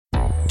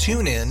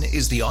TuneIn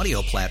is the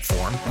audio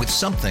platform with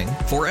something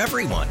for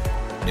everyone.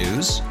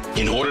 News.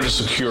 In order to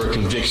secure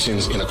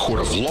convictions in a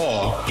court of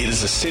law, it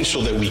is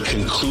essential that we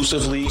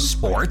conclusively.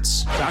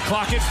 Sports. Shot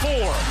clock at 4.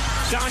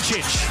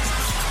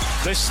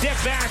 Doncic. The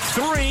step back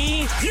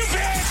 3. You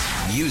bet.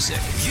 Music.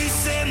 You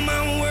set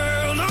my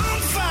world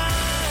on fire.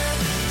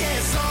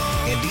 Yes,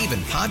 and even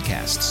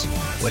podcasts.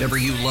 Whatever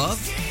you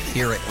love,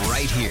 hear it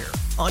right here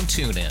on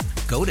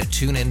TuneIn. Go to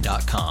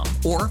TuneIn.com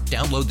or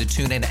download the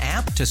TuneIn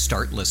app to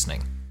start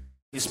listening.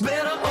 It's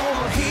better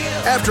over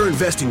here. After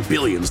investing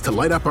billions to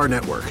light up our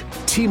network,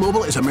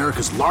 T-Mobile is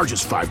America's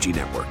largest 5G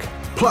network.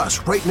 Plus,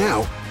 right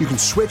now, you can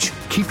switch,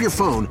 keep your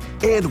phone,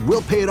 and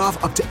we'll pay it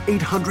off up to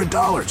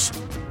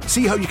 $800.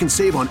 See how you can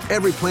save on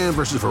every plan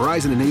versus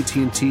Verizon and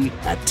AT&T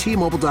at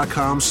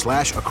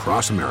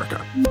T-Mobile.com/across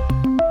America.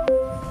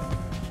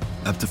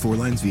 Up to 4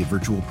 lines via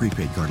virtual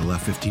prepaid card. Allow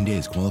 15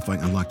 days. Qualifying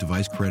unlocked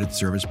device credit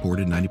service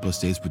ported 90-plus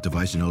states with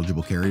device and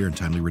eligible carrier and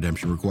timely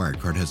redemption required.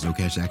 Card has no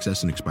cash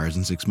access and expires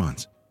in 6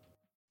 months.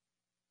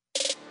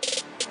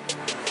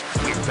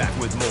 We're back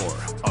with more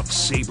of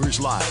Sabres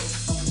Live.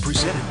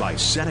 Presented by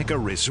Seneca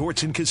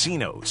Resorts and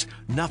Casinos.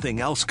 Nothing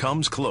else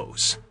comes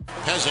close.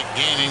 Pezic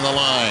gaining the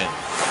line.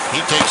 He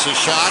takes a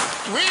shot.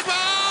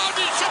 Rebound!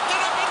 He shipped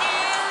it up in the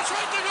air. It's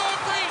right to goal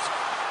crease.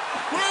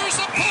 Where's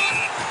the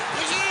puck?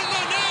 Is it in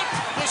the net?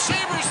 The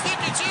Sabres think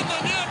it's in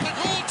the net. The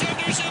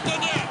goaltender's in the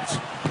net.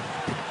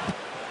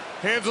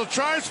 Hansel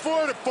tries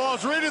for it. It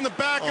falls right in the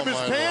back of his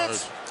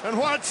pants. Lord.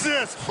 And watch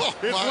this.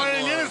 It's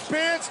laying in his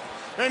pants,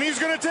 and he's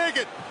going to take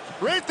it.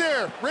 Right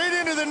there, right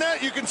into the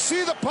net. You can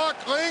see the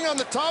puck laying on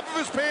the top of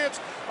his pants,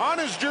 on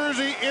his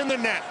jersey, in the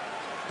net.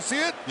 You see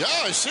it? Yeah,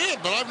 I see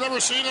it, but I've never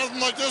seen anything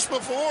like this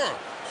before.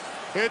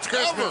 It's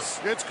Christmas.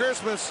 Ever. It's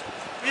Christmas.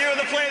 View of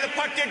the play. The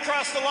puck did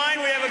cross the line.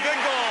 We have a good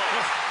goal.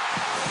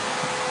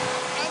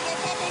 And the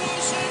Buffalo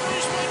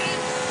Sabres winning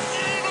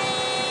in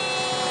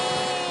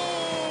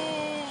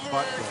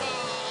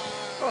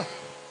overtime.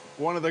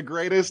 One of the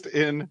greatest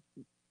in...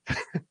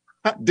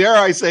 dare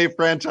I say,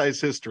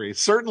 franchise history,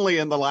 certainly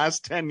in the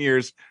last 10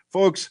 years.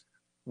 Folks,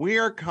 we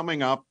are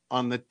coming up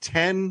on the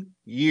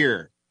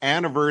 10-year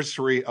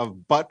anniversary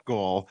of Butt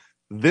Goal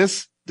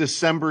this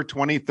December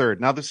 23rd.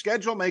 Now, the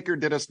schedule maker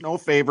did us no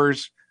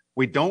favors.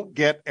 We don't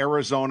get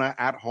Arizona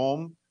at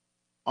home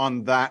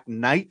on that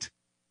night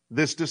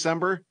this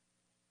December,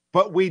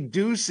 but we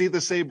do see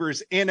the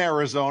Sabres in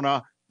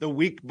Arizona the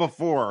week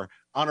before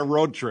on a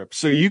road trip.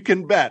 So you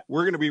can bet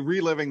we're going to be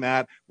reliving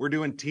that. We're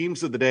doing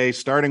teams of the day,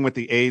 starting with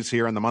the A's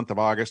here in the month of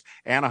August,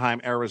 Anaheim,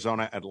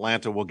 Arizona,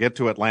 Atlanta. We'll get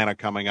to Atlanta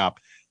coming up.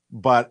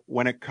 But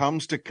when it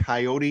comes to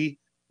Coyote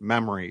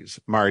memories,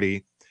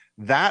 Marty,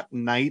 that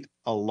night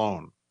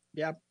alone,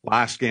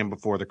 last game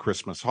before the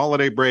Christmas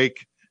holiday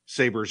break,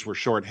 Sabres were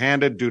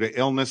shorthanded due to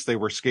illness. They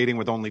were skating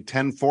with only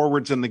 10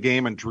 forwards in the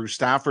game, and Drew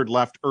Stafford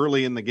left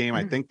early in the game,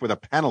 I think, with a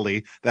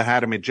penalty that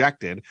had him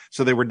ejected.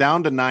 So they were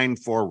down to 9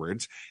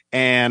 forwards.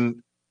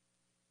 And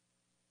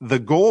the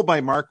goal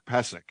by Mark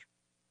Pysyk,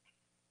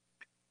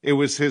 it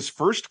was his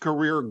first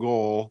career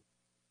goal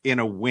in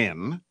a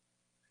win.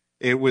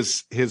 It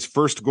was his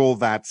first goal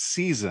that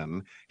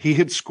season. He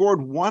had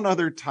scored one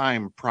other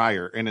time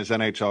prior in his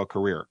NHL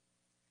career.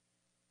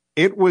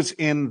 It was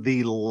in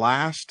the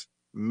last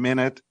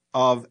minute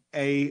of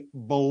a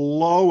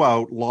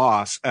blowout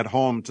loss at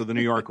home to the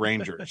New York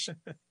Rangers.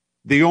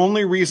 The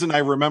only reason I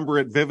remember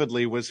it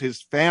vividly was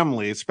his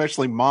family,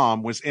 especially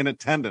mom, was in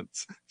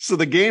attendance. So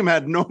the game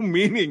had no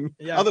meaning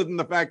other than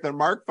the fact that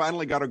Mark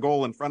finally got a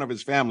goal in front of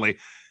his family.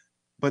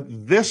 But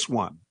this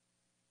one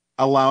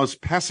allows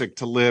Pysyk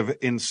to live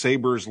in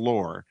Sabres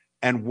lore.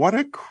 And what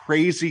a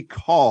crazy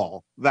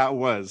call that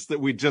was that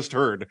we just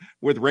heard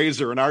with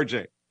Razor and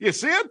RJ. You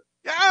see it?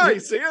 Yeah, I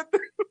see it.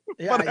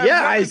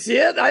 I see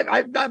it.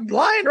 I'm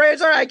blind,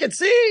 Razor. I can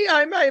see.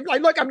 I'm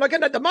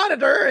looking at the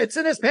monitor. It's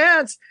in his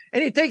pants,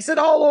 and he takes it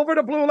all over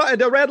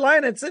the red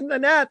line. It's in the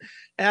net.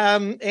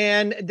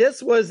 And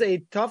this was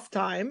a tough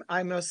time,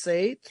 I must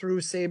say,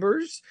 through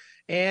Sabres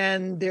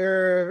and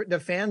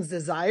the fans'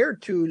 desire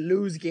to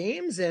lose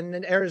games, and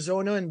in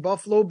Arizona and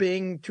Buffalo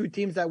being two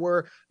teams that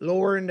were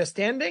lower in the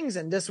standings.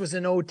 And this was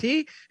an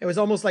OT. It was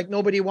almost like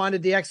nobody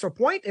wanted the extra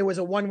point. It was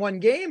a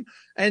 1-1 game,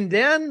 and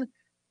then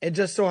it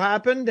just so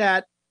happened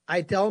that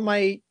I tell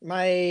my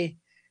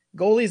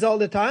goalies all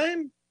the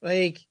time,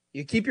 like,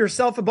 you keep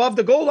yourself above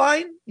the goal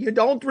line. You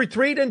don't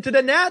retreat into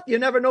the net. You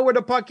never know where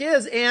the puck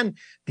is. And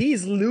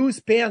these loose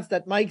pants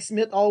that Mike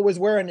Smith always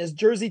wear and his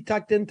jersey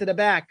tucked into the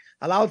back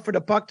allowed for the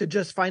puck to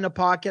just find a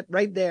pocket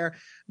right there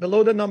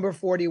below the number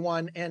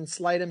 41 and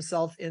slide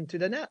himself into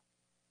the net.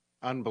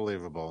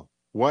 Unbelievable.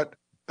 What's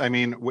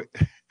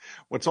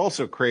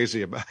also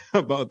crazy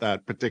about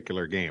that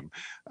particular game,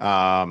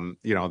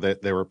 that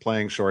they were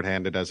playing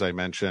shorthanded, as I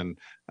mentioned,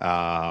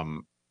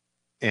 and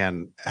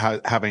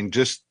having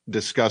just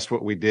discussed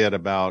what we did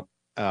about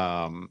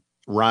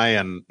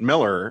Ryan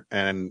Miller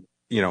and,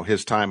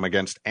 his time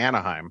against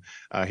Anaheim,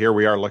 here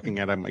we are looking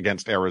at him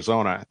against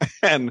Arizona.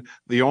 And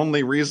the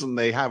only reason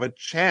they have a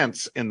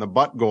chance in the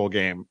butt goal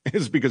game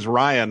is because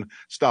Ryan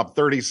stopped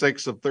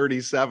 36 of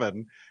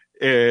 37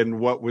 in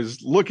what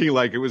was looking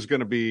like it was going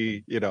to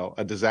be,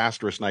 a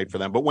disastrous night for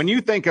them. But when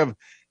you think of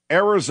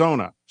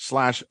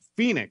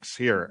Arizona/Phoenix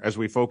here, as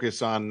we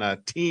focus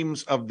on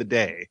teams of the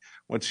day,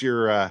 what's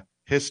your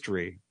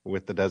history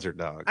with the Desert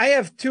Dogs? I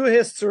have two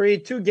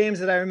games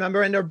that I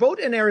remember, and they're both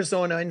in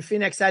Arizona, in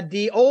Phoenix, at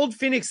the old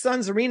Phoenix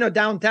Suns arena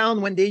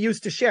downtown when they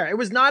used to share. It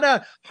was not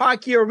a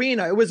hockey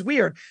arena. It was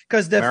weird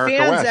because the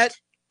fans at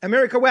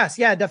America West,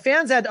 the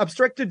fans had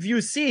obstructed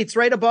view seats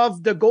right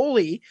above the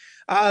goalie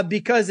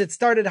because it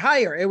started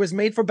higher. It was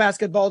made for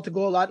basketball to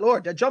go a lot lower.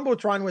 The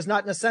Jumbotron was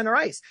not in the center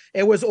ice.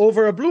 It was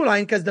over a blue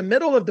line because the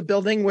middle of the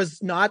building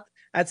was not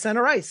at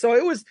center ice. So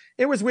it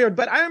was weird.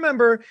 But I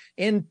remember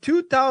in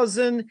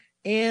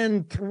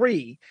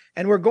 2003,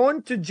 and we're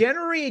going to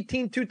January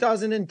 18,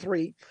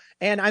 2003.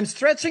 And I'm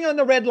stretching on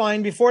the red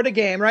line before the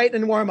game, right?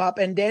 And warm up.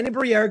 And Danny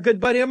Briere, good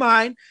buddy of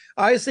mine,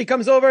 obviously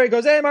comes over. He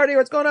goes, "Hey, Marty,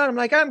 what's going on?" I'm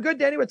like, "I'm good,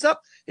 Danny. What's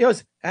up?" He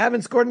goes, "I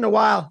haven't scored in a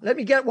while. Let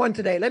me get one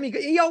today.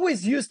 He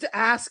always used to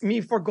ask me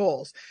for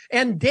goals.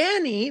 And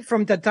Danny,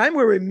 from the time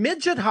we were in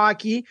midget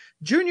hockey,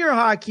 junior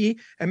hockey,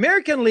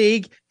 American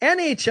League,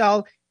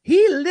 NHL,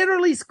 he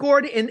literally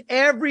scored in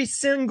every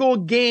single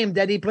game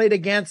that he played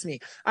against me.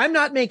 I'm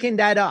not making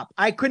that up.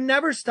 I could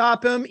never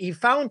stop him. He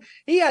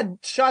had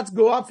shots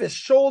go off his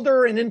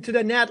shoulder and into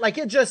the net.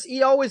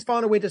 He always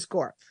found a way to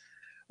score.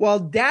 Well,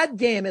 that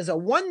game is a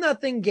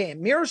 1-0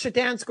 game. Miro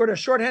Shatan scored a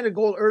shorthanded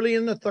goal early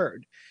in the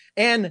third.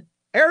 And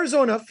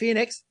Arizona,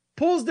 Phoenix,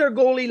 pulls their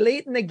goalie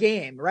late in the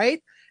game,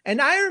 right?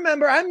 And I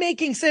remember I'm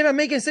making save.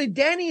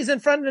 Danny's in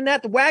front of the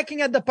net,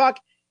 whacking at the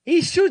puck.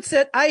 He shoots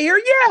it. I hear,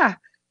 "Yeah!"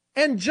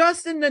 And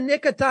just in the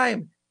nick of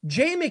time,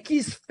 Jay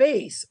McKee's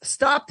face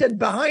stopped it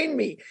behind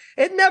me.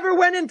 It never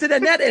went into the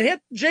net. It hit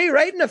Jay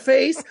right in the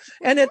face,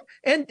 and it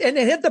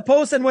hit the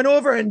post and went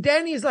over. And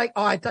Danny's like,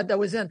 "Oh, I thought that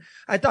was in.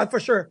 I thought for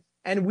sure."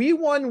 And we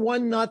won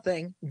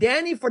 1-0.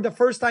 Danny, for the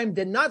first time,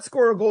 did not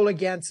score a goal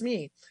against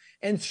me.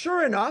 And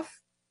sure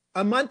enough,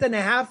 a month and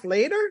a half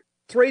later,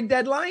 trade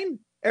deadline,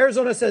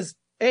 Arizona says,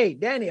 "Hey,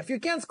 Danny, if you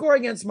can't score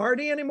against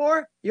Marty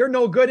anymore, you're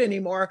no good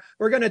anymore.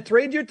 We're going to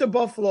trade you to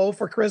Buffalo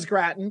for Chris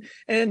Gratton."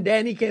 And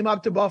Danny came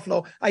up to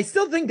Buffalo. I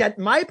still think that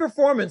my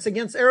performance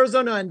against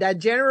Arizona on that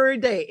January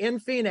day in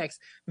Phoenix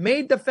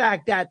made the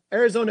fact that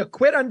Arizona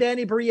quit on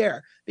Danny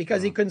Briere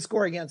because he couldn't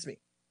score against me.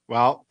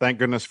 Well, thank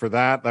goodness for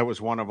that. That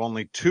was one of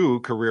only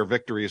 2 career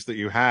victories that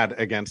you had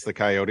against the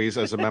Coyotes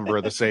as a member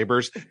of the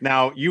Sabres.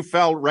 Now, you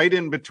fell right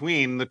in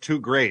between the 2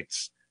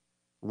 greats.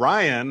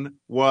 Ryan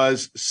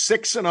was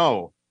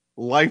 6-0.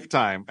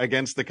 Lifetime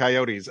against the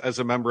Coyotes as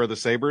a member of the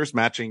Sabres,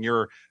 matching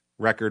your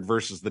record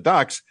versus the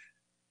Ducks.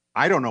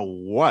 I don't know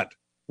what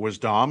was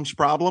Dom's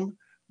problem,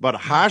 but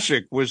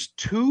Hasek was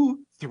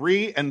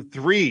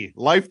 2-3-3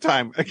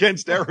 lifetime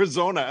against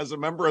Arizona as a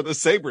member of the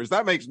Sabres.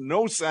 That makes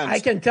no sense. I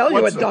can tell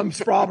you what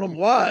Dom's problem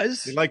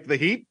was. You like the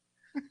Heat?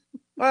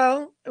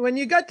 Well, when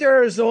you got to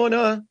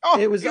Arizona,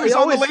 he was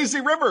on the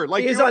lazy river.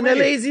 He's on the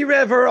lazy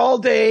river all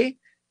day.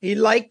 He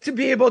liked to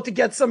be able to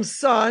get some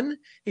sun.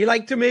 He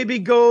liked to maybe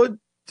go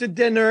to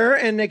dinner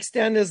and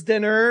extend his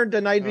dinner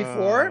the night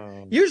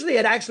before. Usually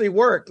it actually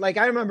worked.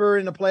 I remember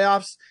in the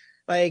playoffs,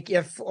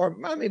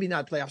 maybe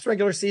not playoffs,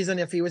 regular season,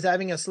 if he was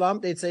having a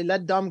slump, they'd say,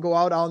 "Let Dom go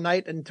out all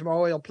night and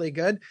tomorrow he'll play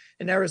good."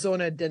 In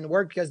Arizona, it didn't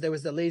work because there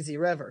was the lazy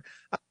river.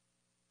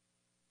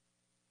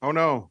 Oh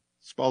no.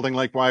 Spalding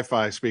Lake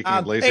Wi-Fi, speaking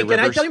of lazy rivers.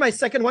 Can I tell you my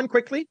second one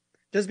quickly?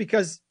 Just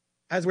because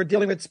as we're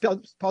dealing with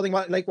Spalding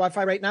Lake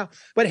Wi-Fi right now.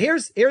 But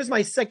here's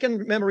my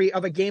second memory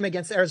of a game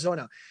against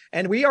Arizona.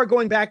 And we are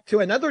going back to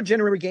another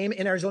January game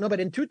in Arizona, but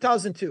in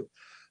 2002,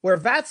 where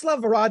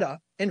Václav Varada,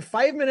 in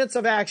 5 minutes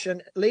of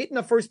action, late in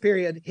the first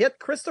period, hit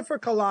Christopher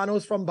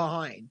Kalanos from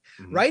behind,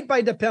 right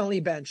by the penalty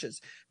benches.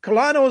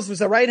 Kalanos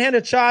was a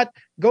right-handed shot,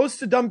 goes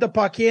to dump the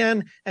puck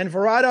in, and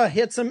Varada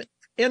hits him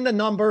in the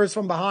numbers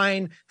from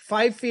behind,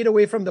 5 feet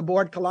away from the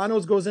board.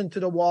 Kalanos goes into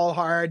the wall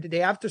hard. They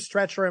have to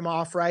stretcher him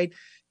off, right?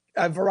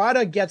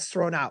 Varada gets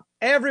thrown out.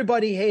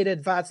 Everybody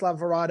hated Václav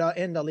Varada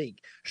in the league.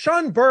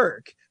 Sean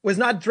Burke was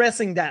not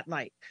dressing that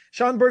night.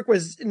 Sean Burke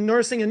was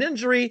nursing an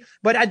injury,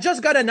 but had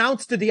just got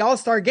announced to the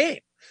All-Star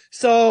game.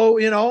 So,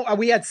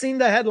 we had seen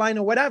the headline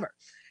or whatever.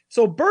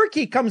 So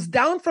Berkey comes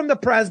down from the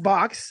press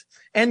box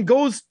and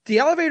goes the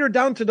elevator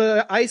down to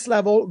the ice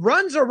level,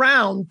 runs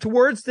around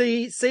towards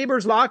the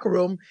Sabres locker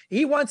room.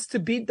 He wants to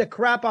beat the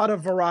crap out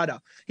of Varada.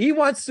 He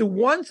wants to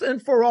once and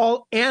for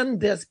all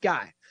end this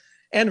guy.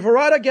 And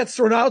Varada gets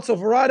thrown out. So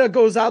Varada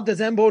goes out the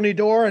Zamboni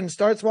door and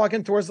starts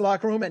walking towards the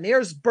locker room. And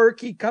here's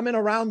Berkey coming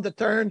around the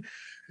turn.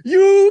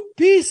 "You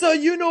piece of,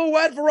 you know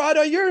what,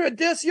 Varada, you're a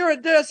this, you're a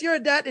this, you're a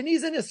that." And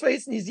he's in his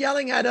face and he's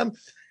yelling at him.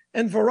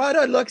 And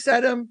Varada looks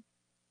at him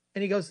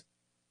and he goes,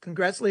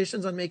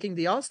 "Congratulations on making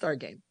the All-Star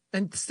game,"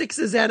 and sticks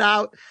his head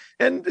out.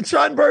 And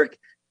Sean Burke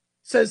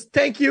says,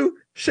 "Thank you,"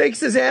 shakes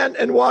his hand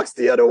and walks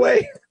the other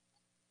way.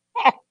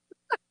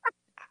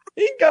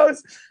 He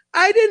goes,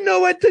 "I didn't know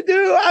what to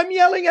do. I'm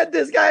yelling at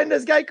this guy, and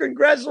this guy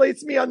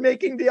congratulates me on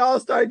making the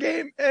All-Star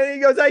game." And he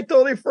goes, "I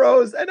totally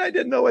froze, and I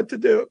didn't know what to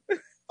do."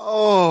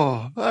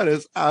 Oh, that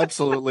is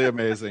absolutely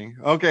amazing.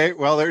 Okay,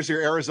 well, there's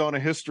your Arizona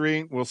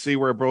history. We'll see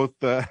where both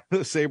the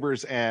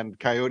Sabres and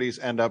Coyotes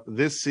end up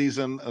this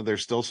season.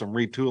 There's still some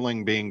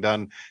retooling being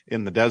done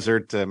in the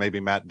desert. Maybe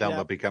Matt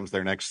Delma becomes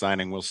their next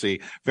signing. We'll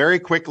see. Very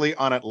quickly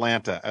on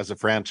Atlanta as a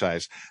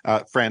franchises,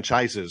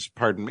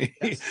 pardon me.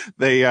 Yes.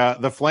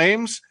 The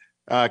Flames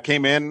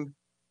came in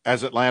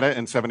as Atlanta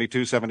in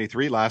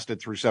 72-73, lasted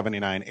through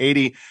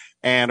 79-80.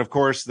 And of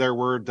course, there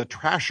were the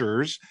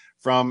Trashers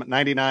from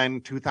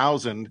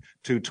 99-2000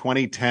 to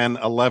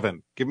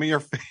 2010-11. Give me your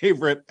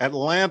favorite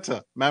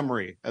Atlanta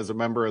memory as a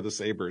member of the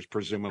Sabres,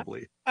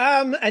 presumably.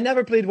 I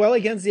never played well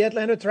against the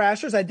Atlanta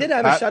Trashers. I did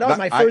have a shutout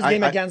my first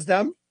game against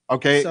them.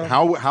 Okay, so.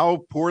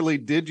 How poorly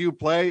did you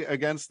play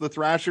against the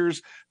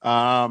Thrashers?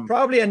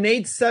 Probably an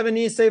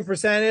 870 save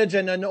percentage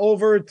and an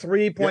over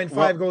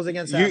 3.5 goals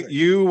against average.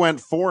 You went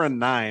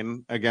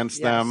 4-9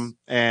 against them,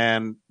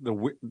 and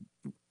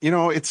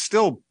it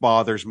still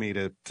bothers me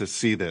to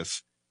see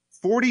this.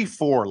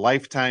 44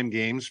 lifetime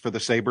games for the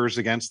Sabres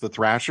against the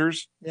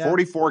Thrashers.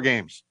 44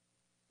 games.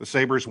 The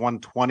Sabres won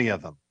 20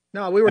 of them.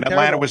 No, we were terrible.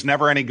 Atlanta was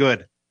never any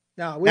good.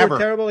 No, we were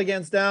terrible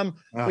against them.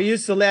 We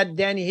used to let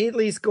Danny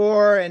Heatley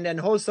score, and then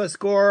Hossa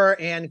score,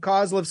 and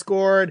Kozlov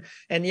scored,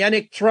 and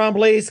Yannick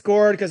Tremblay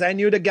scored because I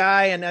knew the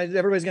guy, and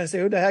everybody's going to say,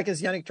 who the heck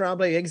is Yannick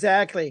Tremblay?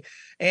 Exactly.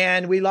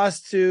 And we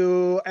lost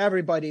to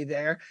everybody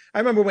there. I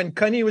remember when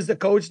Cunny was the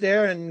coach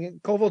there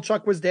and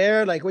Kovalchuk was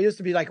there, like we used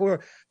to be like, we're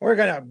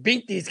going to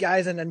beat these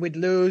guys, and then we'd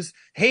lose.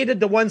 Hated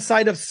the one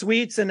side of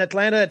suites in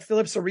Atlanta at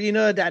Phillips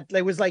Arena that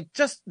it was like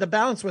just the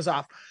balance was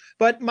off.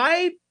 But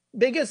my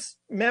biggest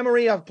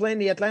memory of playing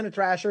the Atlanta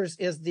Trashers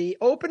is the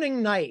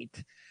opening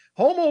night,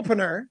 home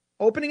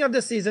opening of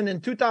the season in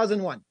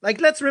 2001.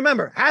 Like, let's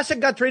remember,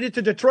 Hasek got traded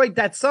to Detroit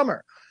that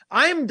summer.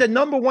 I'm the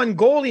number one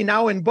goalie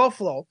now in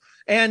Buffalo,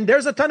 and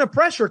there's a ton of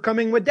pressure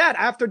coming with that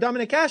after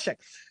Dominik Hasek.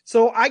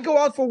 So I go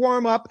out for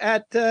warm up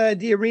at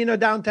the arena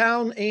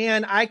downtown,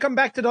 and I come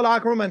back to the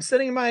locker room. I'm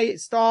sitting in my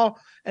stall,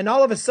 and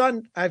all of a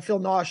sudden, I feel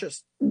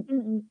nauseous.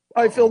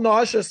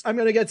 I'm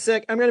going to get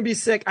sick. I'm going to be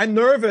sick. I'm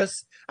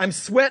nervous. I'm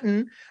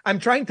sweating. I'm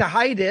trying to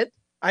hide it.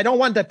 I don't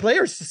want the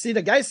players to see,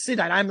 the guys to see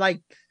that I'm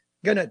like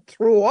going to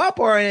throw up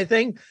or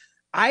anything.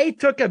 I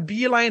took a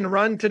beeline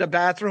run to the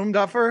bathroom,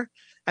 Duffer,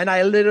 and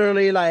I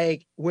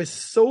literally was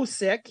so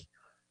sick.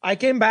 I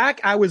came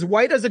back. I was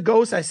white as a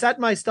ghost. I sat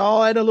in my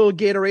stall. I had a little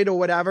Gatorade or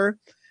whatever,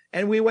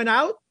 and we went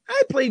out.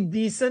 I played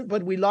decent,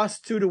 but we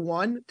lost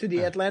 2-1 to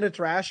the Atlanta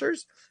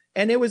Trashers.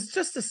 And it was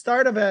just the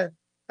start of a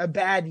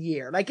bad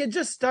year. Like, it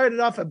just started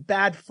off a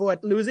bad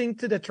foot, losing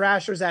to the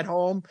Trashers at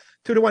home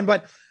 2-1.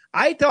 But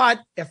I thought,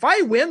 if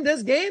I win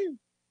this game,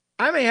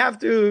 I may have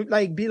to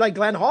be like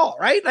Glenn Hall,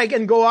 right?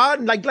 And go out,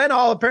 and Glenn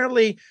Hall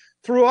apparently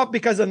threw up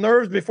because of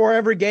nerves before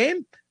every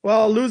game.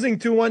 Well, losing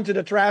 2-1 to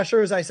the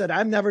Trashers, I said,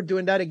 I'm never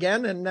doing that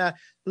again. And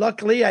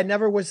luckily, I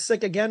never was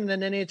sick again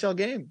in an NHL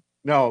game.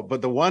 No,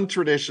 but the one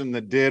tradition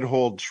that did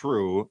hold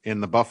true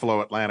in the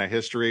Buffalo-Atlanta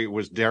history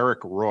was Derek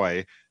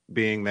Roy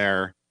being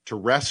there to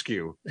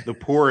rescue the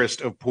poorest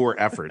of poor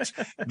efforts.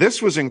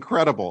 This was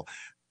incredible.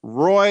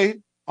 Roy,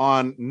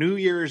 on New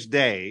Year's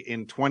Day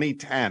in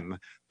 2010,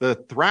 the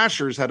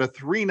Thrashers had a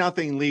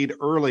 3-0 lead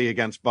early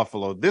against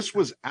Buffalo. This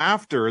was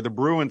after the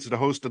Bruins had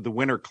hosted the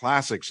Winter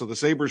Classic, so the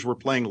Sabres were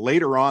playing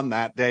later on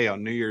that day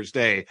on New Year's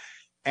Day.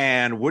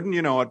 And wouldn't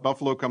you know it,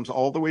 Buffalo comes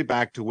all the way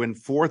back to win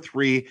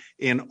 4-3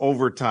 in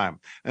overtime.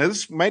 Now,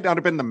 this might not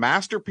have been the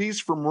masterpiece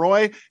from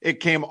Roy.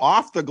 It came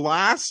off the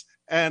glass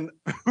and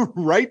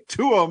right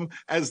to him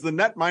as the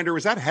netminder.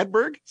 Was that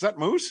Hedberg? Is that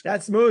Moose?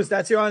 That's Moose.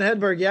 That's Johan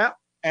Hedberg, yeah.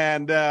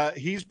 And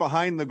he's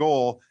behind the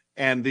goal,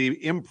 and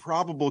the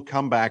improbable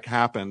comeback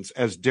happens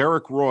as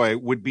Derek Roy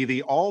would be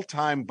the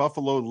all-time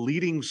Buffalo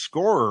leading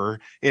scorer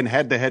in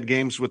head-to-head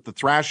games with the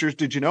Thrashers.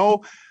 Did you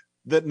know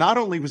that not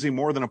only was he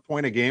more than a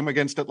point a game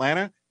against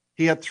Atlanta,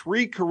 he had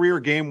 3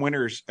 career game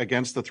winners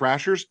against the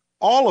Thrashers,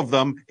 all of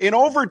them in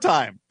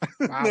overtime.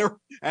 Wow.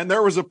 And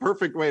there was a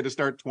perfect way to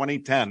start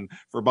 2010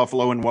 for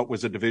Buffalo in what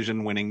was a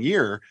division-winning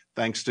year,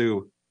 thanks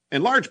to,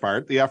 in large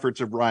part, the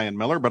efforts of Ryan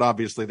Miller, but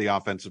obviously the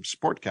offensive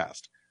support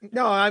cast.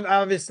 No,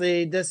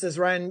 obviously this is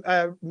Ryan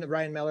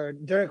Miller,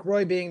 Derek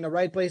Roy being the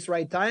right place,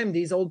 right time.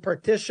 These old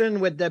partition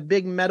with the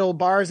big metal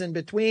bars in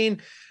between,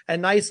 a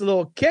nice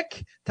little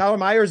kick. Tyler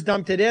Myers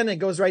dumped it in. It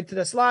goes right to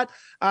the slot.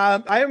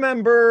 I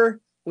remember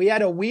we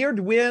had a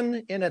weird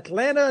win in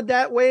Atlanta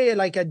that way,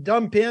 like a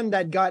dump in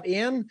that got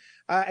in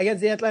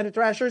against the Atlanta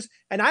Thrashers.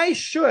 And I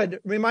should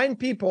remind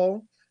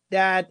people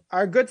that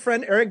our good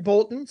friend Eric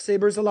Bolton,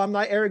 Sabres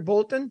alumni Eric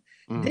Bolton,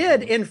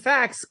 did in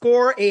fact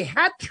score a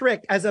hat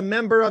trick as a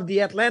member of the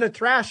Atlanta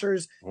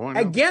Trashers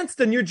against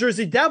the New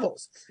Jersey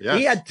Devils. Yes.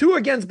 He had 2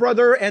 against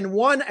brother and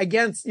 1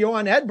 against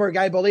Johan Hedberg,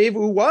 I believe,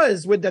 who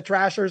was with the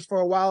Trashers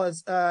for a while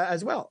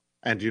as well.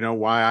 And do you know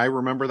why I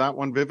remember that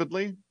one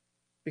vividly?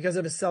 Because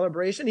of his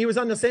celebration. He was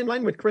on the same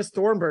line with Chris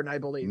Thornburn, I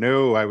believe.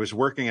 No, I was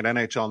working at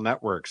NHL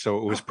Network, so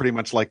it was pretty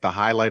much like the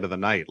highlight of the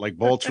night. Like,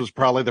 Bolts was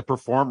probably the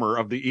performer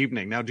of the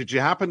evening. Now, did you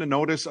happen to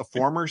notice a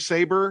former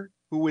Sabre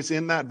who was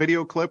in that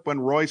video clip when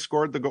Roy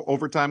scored the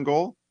overtime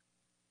goal?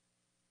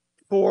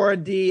 For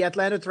the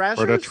Atlanta Thrashers?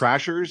 For the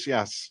Thrashers,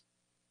 yes.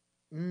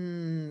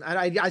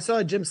 I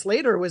saw Jim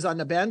Slater was on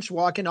the bench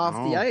walking off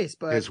the ice.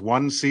 But his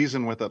one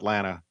season with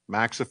Atlanta,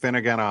 Max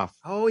Affinaganoff.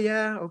 Oh,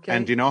 yeah, okay.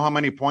 And do you know how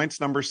many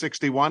points number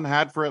 61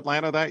 had for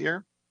Atlanta that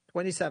year?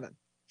 27.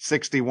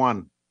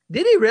 61.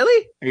 Did he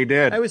really? He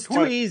did. That was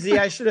too easy.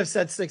 I should have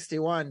said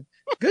 61.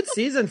 Good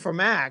season for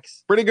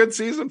Max. Pretty good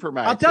season for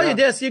Max. I'll tell you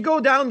this. You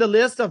go down the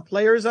list of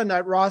players on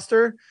that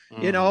roster,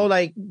 you know,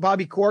 like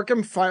Bobby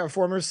Corkum,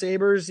 former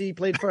Sabres. He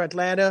played for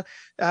Atlanta.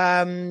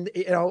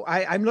 You know,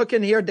 I'm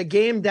looking here. The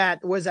game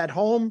that was at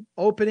home,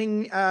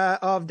 opening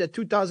of the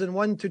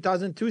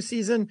 2001-2002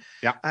 season.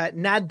 Yeah.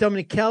 Nat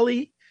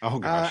Dominichelli. Oh,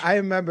 gosh. I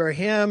remember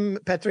him.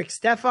 Patrick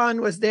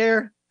Stefan was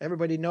there.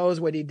 Everybody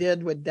knows what he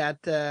did with that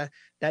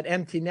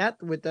empty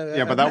net with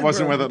the. But that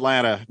wasn't with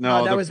Atlanta.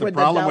 No, that was the with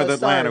problem with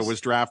Atlanta Stars.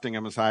 was drafting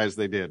him as high as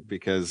they did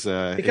because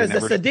the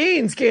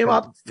Sedins came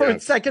up for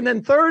second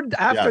and third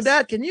after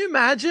that. Can you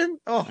imagine?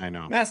 Oh, I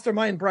know.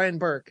 Mastermind Brian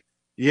Burke.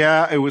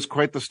 Yeah, it was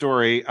quite the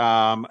story.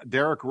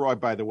 Derek Roy,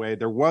 by the way,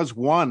 there was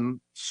one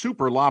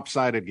super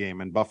lopsided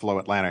game in Buffalo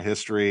Atlanta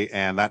history,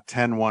 and that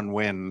 10-1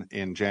 win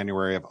in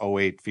January of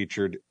 2008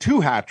 featured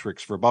 2 hat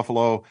tricks for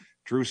Buffalo.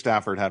 Drew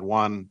Stafford had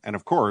one, and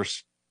of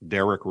course,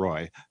 Derek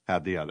Roy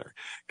had the other,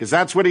 because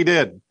that's what he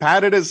did.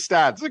 Padded his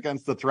stats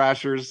against the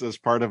Thrashers as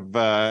part of,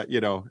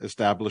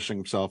 establishing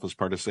himself as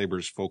part of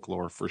Sabres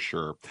folklore for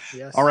sure.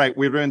 Yes. All right.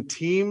 We've been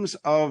teams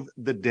of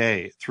the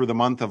day through the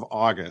month of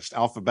August.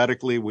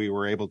 Alphabetically, we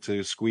were able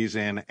to squeeze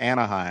in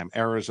Anaheim,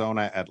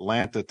 Arizona,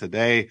 Atlanta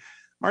today.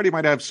 Marty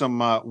might have some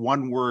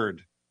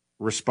one-word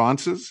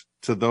responses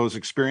to those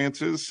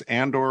experiences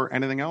and or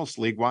anything else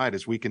league-wide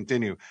as we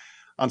continue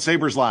on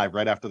Sabres Live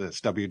right after this.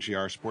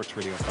 WGR Sports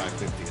Radio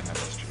 550 and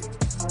MSG.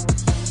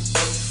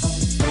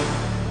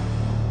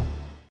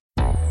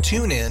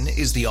 TuneIn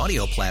is the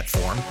audio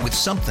platform with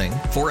something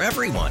for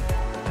everyone.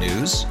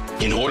 News.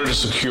 In order to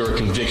secure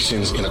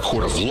convictions in a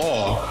court of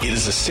law, it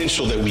is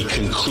essential that we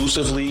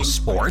conclusively.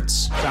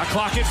 Sports. Shot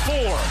clock at 4.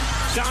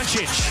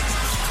 Doncic.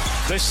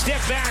 The step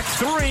back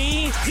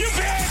 3. You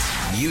bet.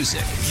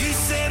 Music. You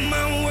set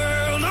my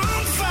world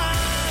on fire.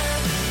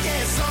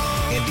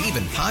 And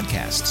even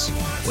podcasts.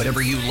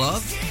 Whatever you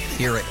love,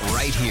 hear it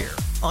right here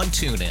on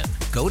TuneIn.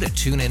 Go to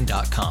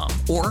TuneIn.com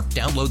or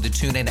download the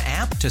TuneIn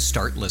app to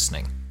start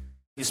listening.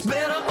 It's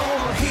better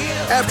over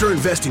here. After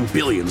investing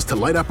billions to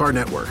light up our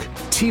network,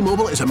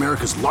 T-Mobile is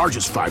America's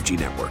largest 5G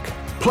network.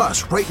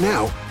 Plus, right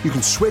now, you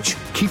can switch,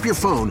 keep your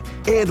phone,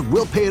 and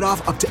we'll pay it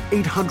off up to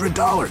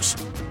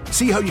 $800.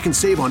 See how you can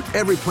save on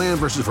every plan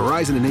versus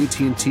Verizon and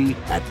AT&T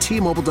at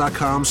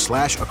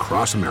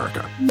T-Mobile.com/across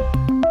America.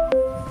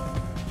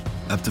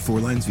 Up to 4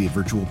 lines via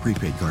virtual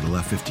prepaid card.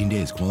 Allow 15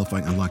 days.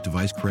 Qualifying unlocked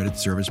device credit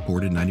service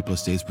ported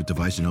 90-plus days with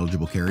device and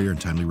eligible carrier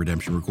and timely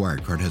redemption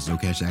required. Card has no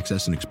cash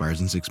access and expires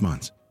in 6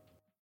 months.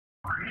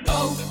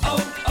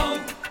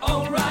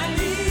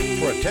 O'Reilly.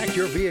 Protect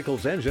your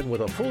vehicle's engine with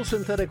a full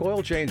synthetic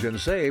oil change and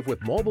save with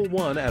Mobil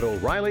 1 at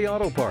O'Reilly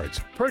Auto Parts.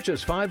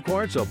 Purchase 5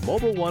 quarts of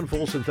Mobil 1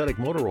 full synthetic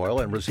motor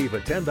oil and receive a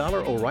 $10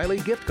 O'Reilly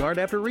gift card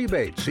after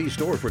rebate. See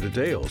store for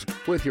details.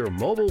 With your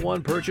Mobil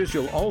 1 purchase,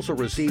 you'll also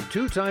receive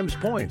 2 times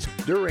points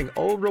during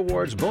O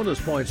Rewards Bonus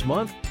Points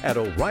Month at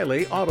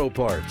O'Reilly Auto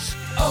Parts.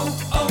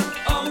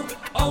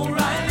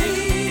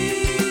 O'Reilly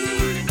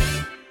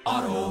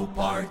Auto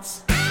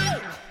Parts.